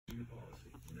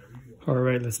All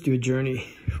right, let's do a journey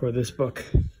for this book.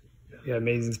 Yeah,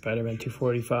 Amazing Spider-Man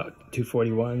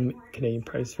 241 Canadian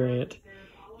price variant.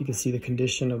 You can see the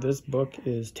condition of this book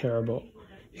is terrible.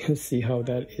 You can see how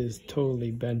that is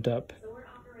totally bent up.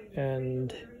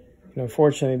 And, you know,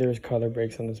 fortunately there's color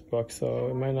breaks on this book, so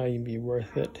it might not even be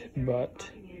worth it, but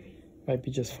it might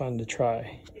be just fun to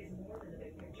try.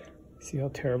 See how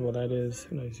terrible that is?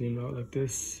 When I zoom out like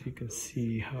this, you can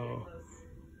see how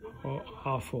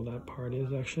awful that part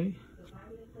is actually.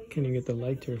 Can you get the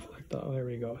light to reflect? Oh, there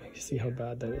we go. You see how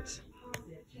bad that is.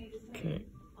 Okay,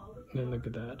 and then look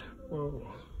at that. Whoa,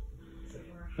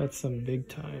 that's some big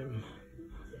time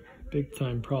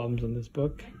problems in this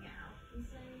book.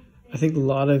 I think a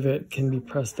lot of it can be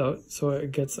pressed out so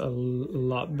it gets a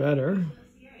lot better.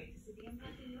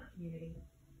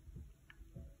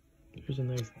 There's a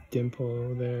nice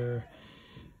dimple there.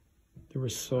 There were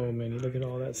so many. Look at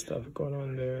all that stuff going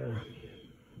on there.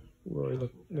 Roy,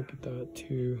 look at that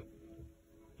too.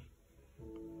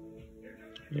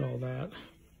 Look at all that.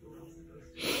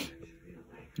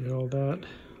 Look at all that.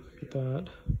 Look at that.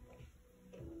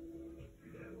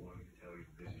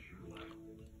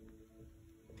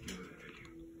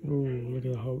 Ooh,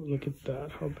 look at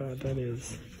that, how bad that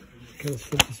is. Okay, let's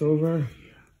flip this over.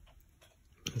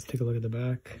 Let's take a look at the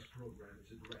back.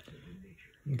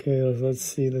 Okay, let's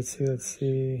see.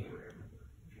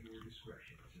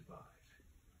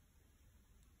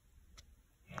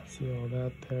 See all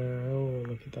that there. Oh,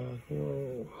 look at that.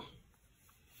 Whoa.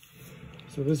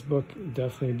 So this book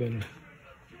definitely been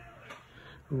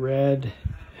read,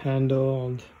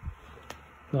 handled,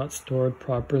 not stored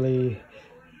properly.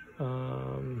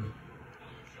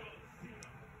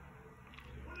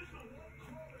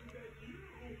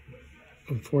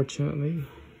 Unfortunately.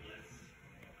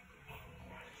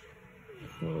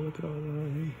 Oh, look at all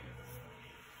that.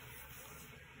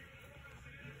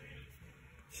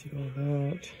 See all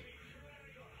that.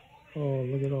 Oh,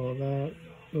 look at all that.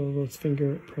 Those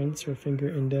fingerprints or finger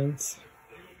indents.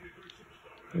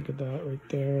 Look at that right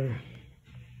there.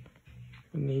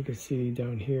 And then you can see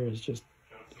down here is just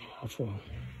awful.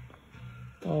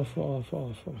 Awful.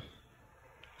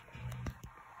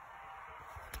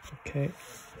 Okay,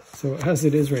 so as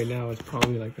it is right now, it's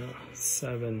probably like a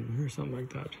 7 or something like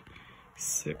that.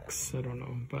 6, I don't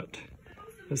know, but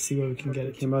let's see what we can get.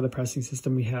 It came out of the pressing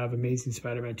system. We have Amazing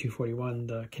Spider-Man 241,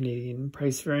 the Canadian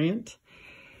price variant.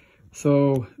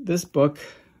 So this book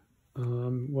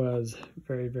was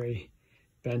very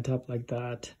bent up like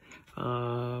that.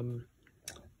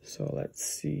 So let's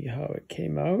see how it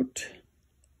came out.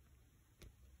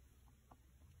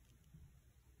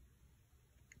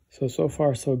 So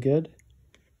far so good.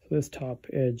 So this top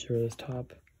edge or this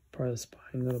top part of the spine,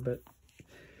 a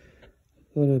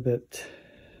little bit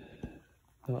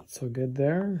not so good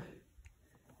there.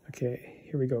 Okay,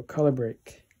 here we go, color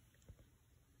break.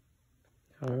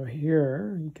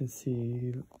 Here you can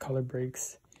see color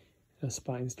breaks, a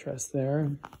spine stress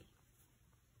there.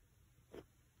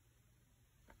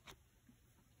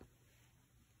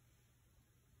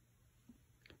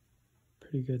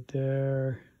 Pretty good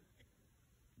there.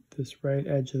 This right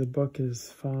edge of the book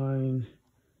is fine.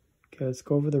 Okay, let's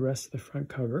go over the rest of the front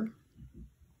cover.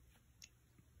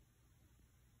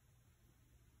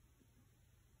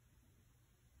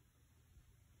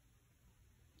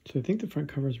 So I think the front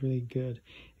cover is really good,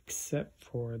 except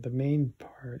for the main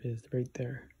part is right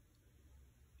there.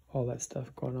 All that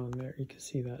stuff going on there, you can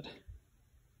see that.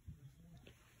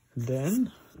 And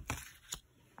then,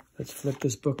 let's flip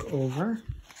this book over.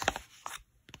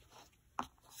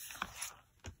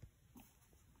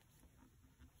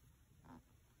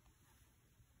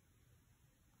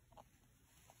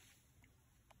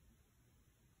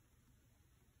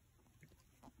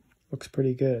 Looks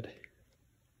pretty good.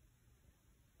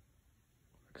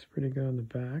 Looks pretty good on the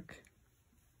back.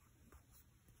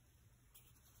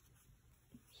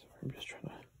 Sorry, I'm just trying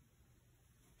to...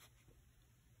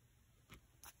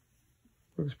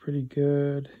 Looks pretty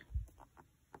good.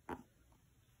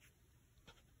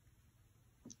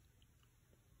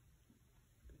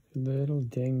 Little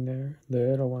ding there,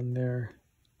 little one there.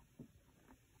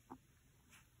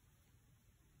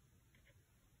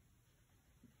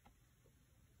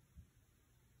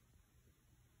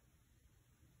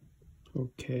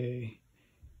 Okay,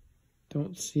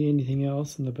 don't see anything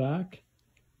else in the back.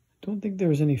 Don't think there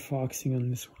was any foxing on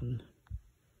this one.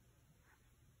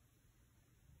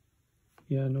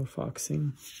 Yeah, no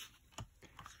foxing.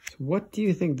 So what do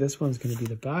you think this one's going to be?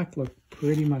 The back looked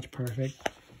pretty much perfect.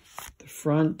 The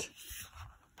front,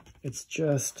 it's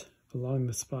just along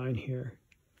the spine here.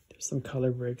 There's some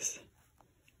color breaks.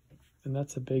 And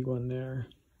that's a big one there.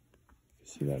 You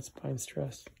see that spine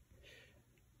stress?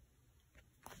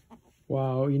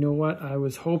 Wow, you know what? I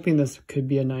was hoping this could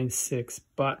be a 9.6,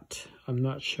 but I'm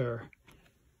not sure.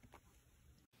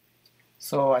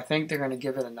 So I think they're going to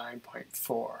give it a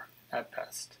 9.4 at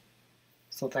best.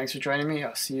 So thanks for joining me.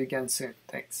 I'll see you again soon.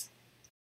 Thanks.